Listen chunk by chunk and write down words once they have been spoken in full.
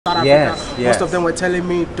Africa. Yes, yes. Most of them were telling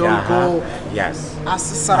me, don't go. Yes.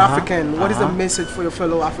 As a South African, what is the message for your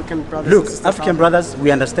fellow African brothers? Look, African brothers,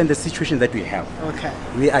 we understand the situation that we have. Okay.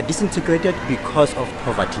 We are disintegrated because of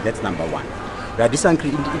poverty. That's number one. We are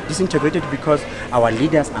disintegrated because our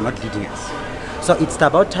leaders are not leading us. So it's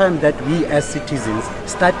about time that we as citizens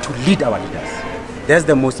start to lead our leaders. That's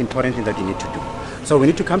the most important thing that we need to do. So we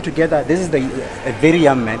need to come together. This is a very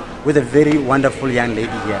young man with a very wonderful young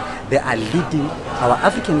lady here. They are leading our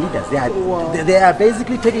African leaders. They are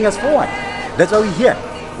basically taking us forward. That's why we're here.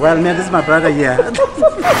 Well, man, this is my brother here.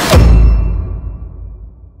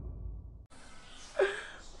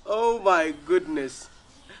 Oh my goodness.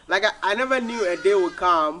 Like I never knew a day would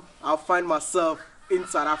come I'll find myself in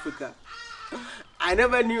South Africa. I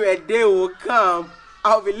never knew a day would come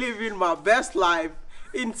I'll be living my best life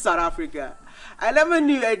in South Africa. I never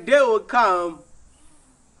knew a day would come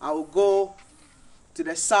I will go to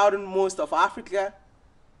the southernmost of Africa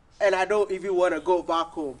and I don't even want to go back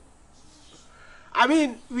home. I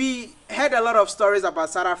mean, we heard a lot of stories about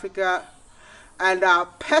South Africa, and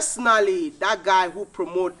personally, that guy who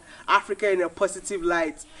promoted Africa in a positive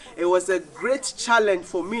light, it was a great challenge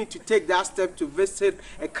for me to take that step to visit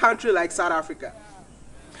a country like South Africa.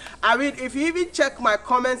 I mean, if you even check my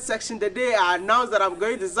comment section the day I announced that I'm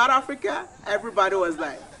going to South Africa, everybody was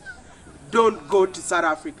like, don't go to South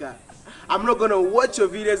Africa. I'm not going to watch your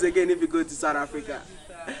videos again if you go to South Africa.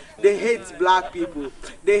 They hate black people.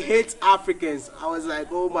 They hate Africans. I was like,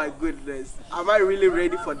 oh my goodness, am I really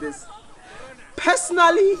ready for this?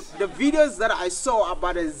 Personally, the videos that I saw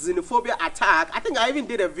about the xenophobia attack, I think I even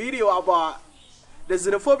did a video about the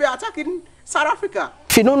xenophobia attack in South Africa.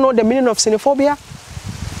 If you don't know the meaning of xenophobia,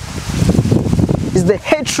 it's the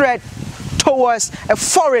hatred towards a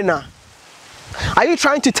foreigner. Are you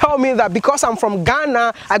trying to tell me that because I'm from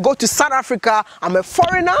Ghana, I go to South Africa, I'm a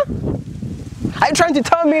foreigner? Are you trying to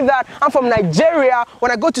tell me that I'm from Nigeria,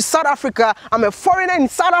 when I go to South Africa, I'm a foreigner in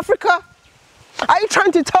South Africa? Are you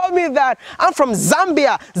trying to tell me that I'm from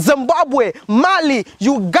Zambia, Zimbabwe, Mali,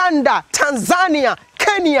 Uganda, Tanzania,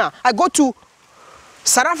 Kenya, I go to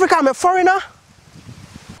South Africa, I'm a foreigner?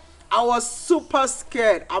 I was super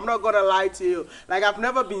scared. I'm not gonna lie to you. Like, I've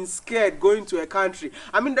never been scared going to a country.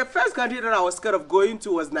 I mean, the first country that I was scared of going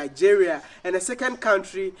to was Nigeria, and the second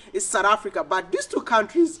country is South Africa. But these two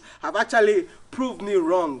countries have actually proved me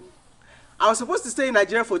wrong. I was supposed to stay in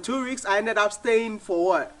Nigeria for 2 weeks. I ended up staying for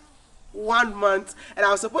what? 1 month. And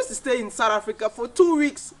I was supposed to stay in South Africa for 2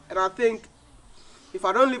 weeks. And I think if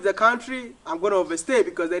I don't leave the country, I'm gonna overstay,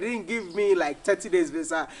 because they didn't give me like 30 days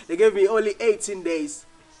visa. They gave me only 18 days.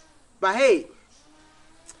 But hey,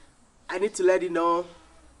 I need to let you know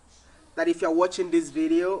that if you're watching this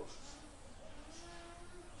video,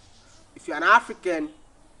 if you're an African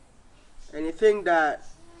and you think that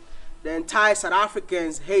the entire South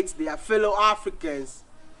Africans hate their fellow Africans,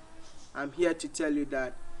 I'm here to tell you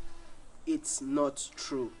that it's not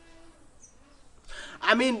true.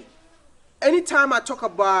 I mean, anytime I talk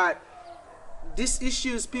about these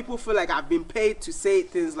issues, people feel like I've been paid to say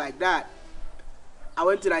things like that. I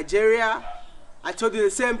went to Nigeria. I told you the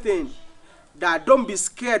same thing, that don't be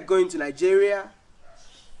scared going to Nigeria,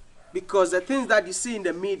 because the things that you see in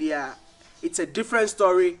the media, it's a different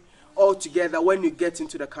story altogether when you get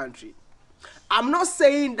into the country. I'm not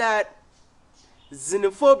saying that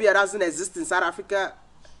xenophobia doesn't exist in South Africa.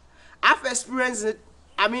 I've experienced it.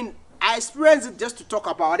 I mean, I experienced it just to talk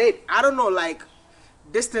about it. I don't know, like,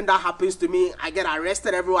 this thing that happens to me, I get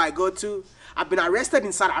arrested everywhere I go to. I've been arrested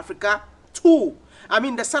in South Africa too. I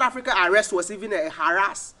mean, the South Africa arrest was even a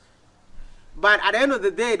harass. But at the end of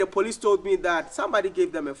the day, the police told me that somebody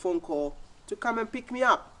gave them a phone call to come and pick me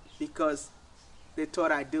up, because they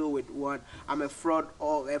thought I deal with one. I'm a fraud,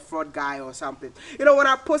 or a fraud guy or something. You know, when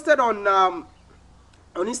I posted on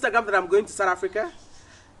Instagram that I'm going to South Africa,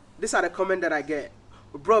 these are the comments that I get.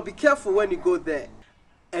 Bro, be careful when you go there.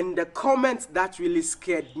 And the comment that really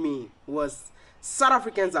scared me was, South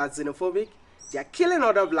Africans are xenophobic. They're killing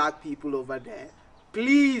other black people over there.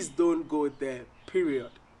 Please don't go there,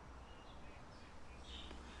 period.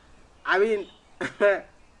 I mean,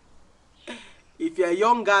 if you're a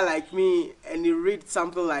young guy like me and you read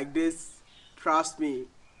something like this, trust me,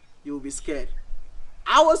 you'll be scared.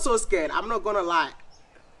 I was so scared, I'm not gonna lie.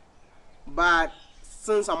 But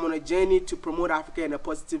since I'm on a journey to promote Africa in a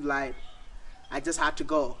positive light, I just had to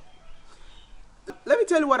go. Let me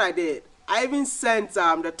tell you what I did. I even sent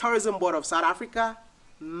the Tourism Board of South Africa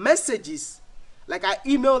messages. Like, I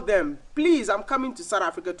emailed them, please, I'm coming to South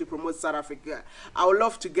Africa to promote South Africa. I would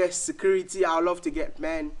love to get security, I would love to get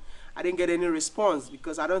men. I didn't get any response,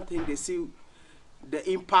 because I don't think they see the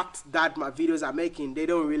impact that my videos are making, they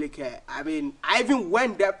don't really care. I mean, I even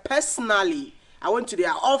went there personally. I went to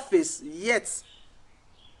their office, yet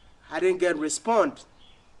I didn't get respond.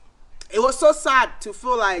 It was so sad to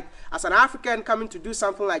feel like, as an African coming to do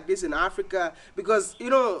something like this in Africa, because, you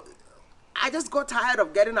know, I just got tired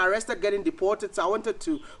of getting arrested, getting deported, so I wanted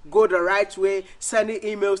to go the right way, sending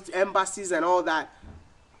emails to embassies and all that.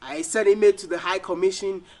 I sent email to the High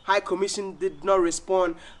Commission. High Commission did not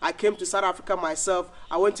respond. I came to South Africa myself.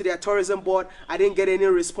 I went to their tourism board. I didn't get any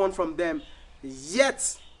response from them.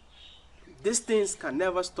 Yet, these things can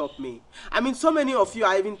never stop me. I mean, so many of you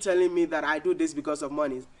are even telling me that I do this because of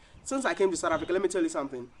money. Since I came to South Africa, let me tell you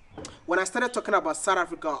something. When I started talking about South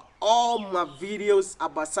Africa, all my videos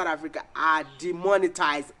about South Africa are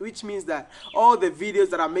demonetized, which means that all the videos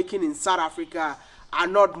that I'm making in South Africa are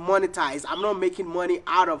not monetized. I'm not making money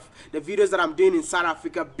out of the videos that I'm doing in South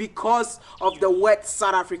Africa because of the word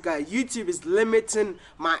South Africa. YouTube is limiting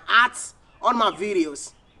my ads on my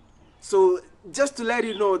videos. So just to let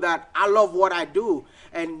you know that I love what I do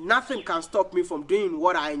and nothing can stop me from doing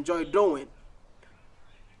what I enjoy doing.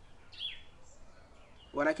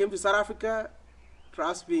 When I came to South Africa,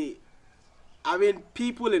 trust me, I mean,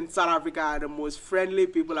 people in South Africa are the most friendly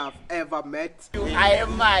people I've ever met.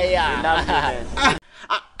 Aiyawodemaya.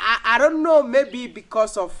 I don't know, maybe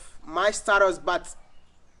because of my status, but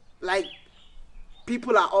like,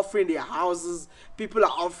 people are offering their houses, people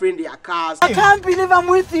are offering their cars. I can't believe I'm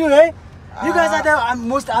with you, eh? You guys are the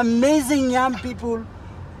most amazing young people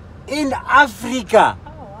in Africa. Oh,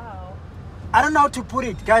 wow. I don't know how to put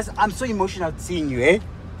it, guys. I'm so emotional seeing you, eh?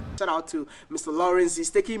 Shout out to Mr. Lawrence. He's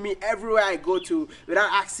taking me everywhere I go to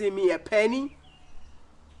without asking me a penny.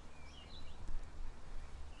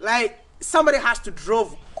 Like, somebody has to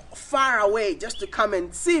drive far away just to come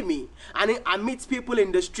and see me. And I meet people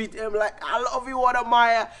in the street and I'm like, I love you,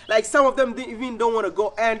 WODEMAYA. Like, some of them even don't want to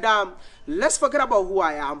go. And let's forget about who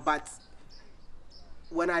I am, but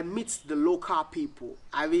when I meet the local people,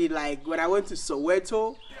 I mean, like, when I went to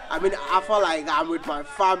Soweto, I mean, I felt like I'm with my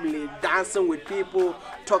family, dancing with people,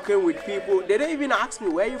 talking with people. They didn't even ask me,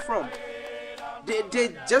 where you from?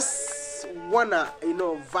 They just wanna, you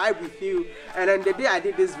know, vibe with you. And then the day I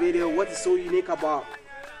did this video, what is so unique about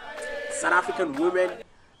South African women,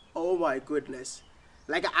 oh my goodness.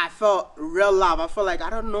 Like, I felt real love. I felt like, I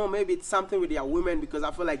don't know, maybe it's something with their women, because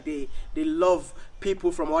I feel like they love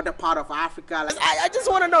people from other part of Africa. Like, I just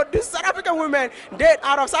want to know, do South African women date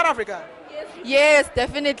out of South Africa? Yes,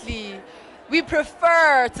 definitely. We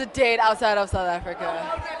prefer to date outside of South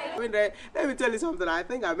Africa. I mean, let me tell you something. I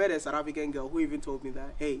think I met a South African girl who even told me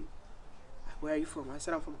that, hey, where are you from? I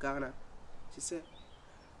said, I'm from Ghana. She said,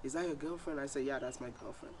 is that your girlfriend? I said, yeah, that's my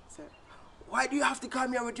girlfriend. She said, why do you have to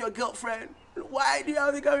come here with your girlfriend? Why do you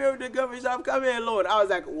have to come here with your girlfriend? She said, I'm coming alone. I was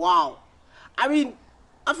like, wow. I mean,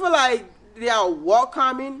 I feel like they are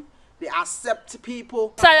welcoming. They accept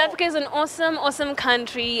people. South Africa is an awesome, awesome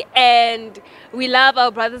country, and we love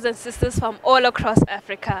our brothers and sisters from all across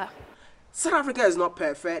Africa. South Africa is not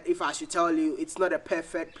perfect. If I should tell you, it's not a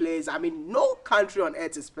perfect place. I mean, no country on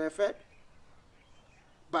earth is perfect.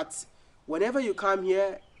 But whenever you come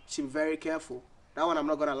here, you should be very careful. That one I'm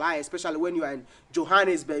not gonna lie, especially when you are in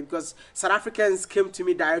Johannesburg, because South Africans came to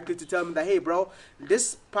me directly to tell me that, hey bro,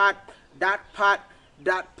 this part, that part,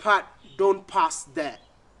 don't pass there.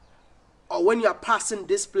 Or when you are passing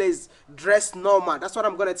this place, dress normal. That's what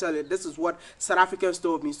I'm gonna tell you. This is what South Africans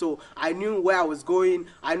told me. So I knew where I was going.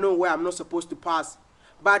 I know where I'm not supposed to pass.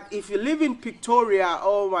 But if you live in Pretoria,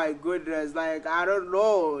 oh my goodness, like, I don't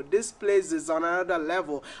know. This place is on another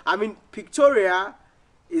level. I mean, Pretoria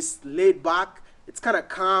is laid back. It's kind of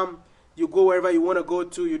calm. You go wherever you want to go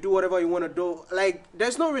to. You do whatever you want to do. Like,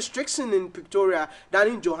 there's no restriction in Pretoria than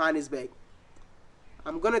in Johannesburg.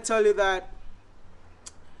 I'm going to tell you that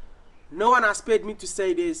no one has paid me to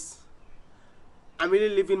say this. I'm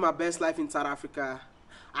really living my best life in South Africa.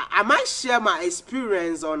 I might share my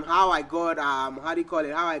experience on how I got, how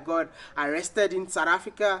I got arrested in South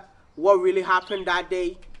Africa. What really happened that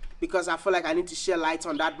day. Because I feel like I need to share light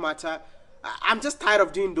on that matter. I'm just tired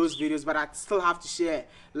of doing those videos, but I still have to share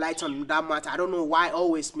light on that matter. I don't know why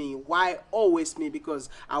always me. Why always me? Because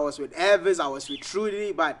I was with Elvis, I was with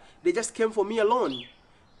Trudy, but they just came for me alone.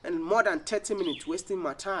 And more than 30 minutes wasting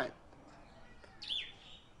my time.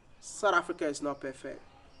 South Africa is not perfect.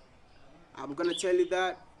 I'm going to tell you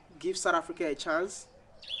that. Give South Africa a chance.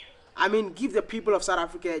 I mean, give the people of South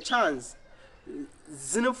Africa a chance.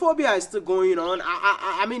 Xenophobia is still going on.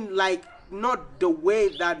 I mean, like, not the way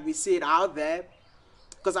that we see it out there,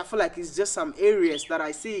 because I feel like it's just some areas that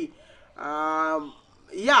I see.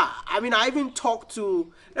 Yeah, I mean, I even talked to,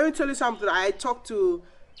 let me tell you something, I talked to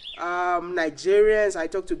Nigerians, I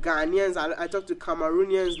talk to Ghanaians, I talk to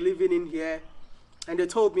Cameroonians living in here, and they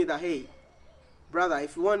told me that, hey, brother,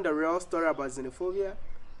 if you want the real story about xenophobia,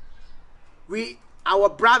 our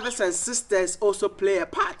brothers and sisters also play a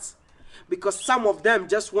part, because some of them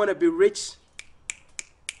just want to be rich,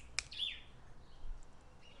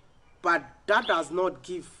 but that does not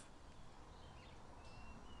give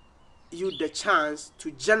you the chance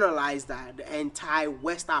to generalize that the entire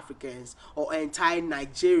West Africans or entire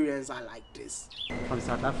Nigerians are like this. From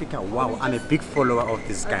South Africa, wow, I'm a big follower of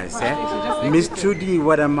these guys. Miss Trudy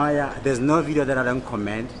WODEMAYA, there's no video that I don't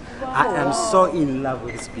comment. I am so in love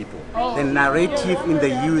with these people. The narrative in the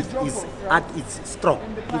youth is at its strong.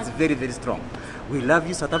 It's very, very strong. We love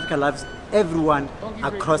you. South Africa loves everyone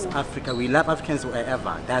across Africa. We love Africans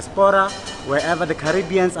wherever. Diaspora, wherever, the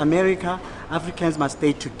Caribbeans, America, Africans must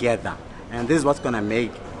stay together. And this is what's going to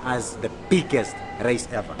make us the biggest race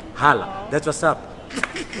ever. Hala. That's what's up.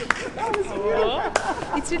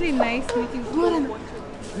 It's really nice meeting you.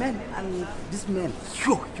 Man, this man,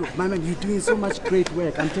 my man, you're doing so much great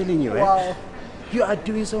work. I'm telling you, Wow. You are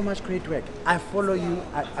doing so much great work. I follow you.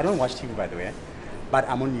 I don't watch TV, by the way, but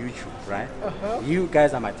I'm on YouTube, right? You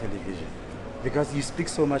guys are my television because you speak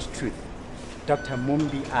so much truth. Dr.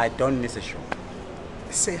 Mumbi, I don't miss a show.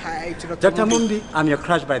 Say hi to Dr. Dr. Mumbi, I'm your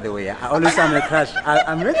crush, by the way. I always am your crush.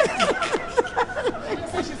 I'm ready.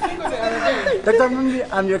 Dr. Mumbi,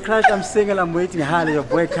 I'm your crush. I'm single. I'm waiting. Hala, your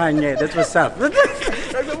boy Kanye. That's what's up. Dr.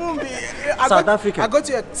 Mumbi, South Africa. I got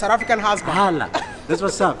your South African husband. Hala. That's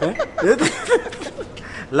what's up, eh?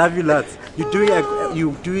 Love you lots. You're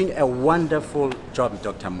doing a wonderful job,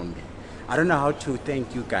 Dr. Mumbi. I don't know how to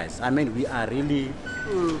thank you guys. I mean, we are really,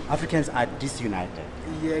 Africans are disunited.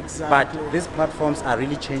 Yeah, exactly. But these platforms are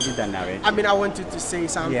really changing the narrative. I mean, I wanted to say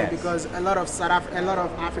something Yes. because a lot of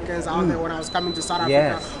Africans out there, when I was coming to South Africa,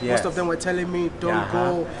 Yes, yes. most of them were telling me, don't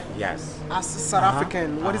go. Yes. As a South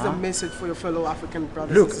African, what is the message for your fellow African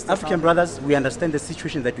brothers? Look, and sisters African out there? brothers, we understand the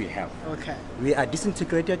situation that we have. Okay. We are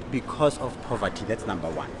disintegrated because of poverty. That's number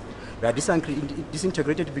one. We are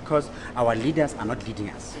disintegrated because our leaders are not leading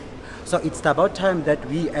us. So it's about time that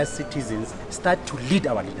we as citizens start to lead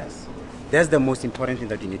our leaders. That's the most important thing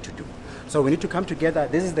that we need to do. So we need to come together.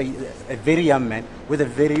 This is a very young man with a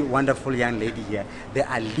very wonderful young lady here. They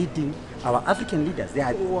are leading our African leaders. They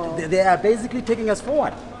are basically taking us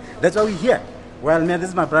forward. That's why we're here. Well, man, this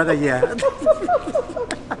is my brother here.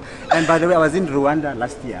 And by the way, I was in Rwanda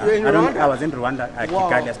last year. I was in Rwanda at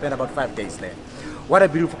Kigali. I spent about 5 days there. What a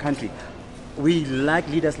beautiful country. We like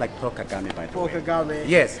leaders like Paul Kagame, by the way. Paul Kagame.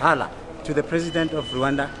 Yes, hala. To the president of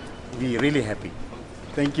Rwanda, we're really happy.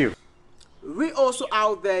 Thank you. We also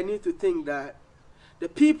out there need to think that the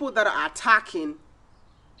people that are attacking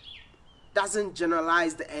doesn't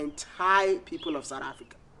generalize the entire people of South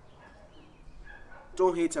Africa.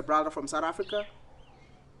 Don't hate a brother from South Africa.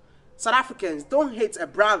 South Africans, don't hate a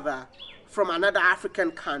brother from another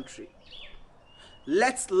African country.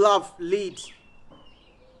 Let's love lead.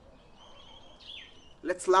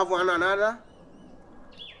 Let's love one another.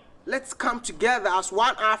 Let's come together as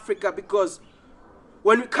one Africa, because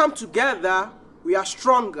when we come together, we are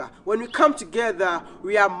stronger. When we come together,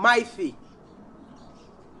 we are mighty.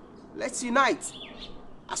 Let's unite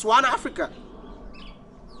as one Africa.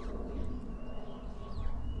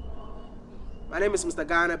 My name is Mr.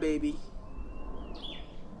 Ghana, baby.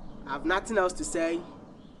 I have nothing else to say,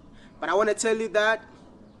 but I want to tell you that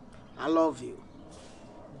I love you.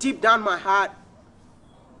 Deep down my heart,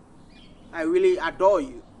 I really adore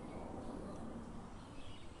you.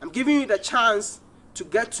 I'm giving you the chance to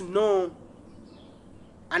get to know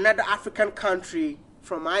another African country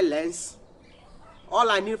from my lens. All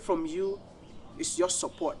I need from you is your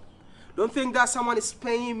support. Don't think that someone is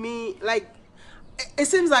paying me. Like, it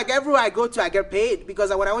seems like everywhere I go to, I get paid.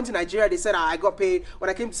 Because when I went to Nigeria, they said I got paid. When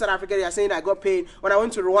I came to South Africa, they are saying I got paid. When I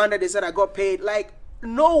went to Rwanda, they said I got paid. Like,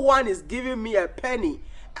 no one is giving me a penny.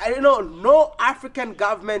 I know no African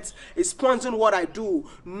government is sponsoring what I do.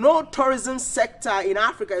 No tourism sector in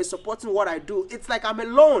Africa is supporting what I do. It's like I'm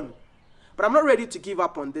alone. But I'm not ready to give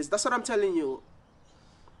up on this. That's what I'm telling you.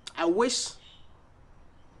 I wish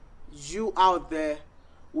you out there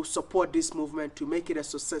will support this movement to make it a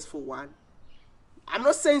successful one. I'm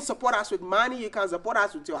not saying support us with money. You can support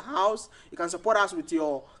us with your house. You can support us with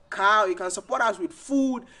your car. You can support us with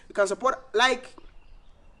food. You can support, like,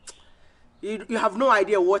 you have no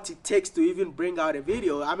idea what it takes to even bring out a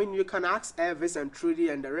video. I mean, you can ask Elvis and Trudy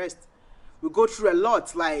and the rest. We go through a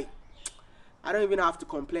lot. Like, I don't even have to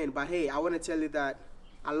complain. But hey, I want to tell you that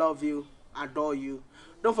I love you, adore you.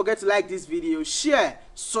 Don't forget to like this video, share,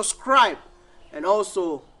 subscribe, and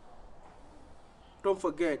also Don't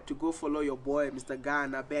forget to go follow your boy, Mr.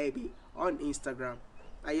 Ghana Baby, on Instagram.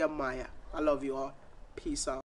 I am Maya. I love you all. Peace out.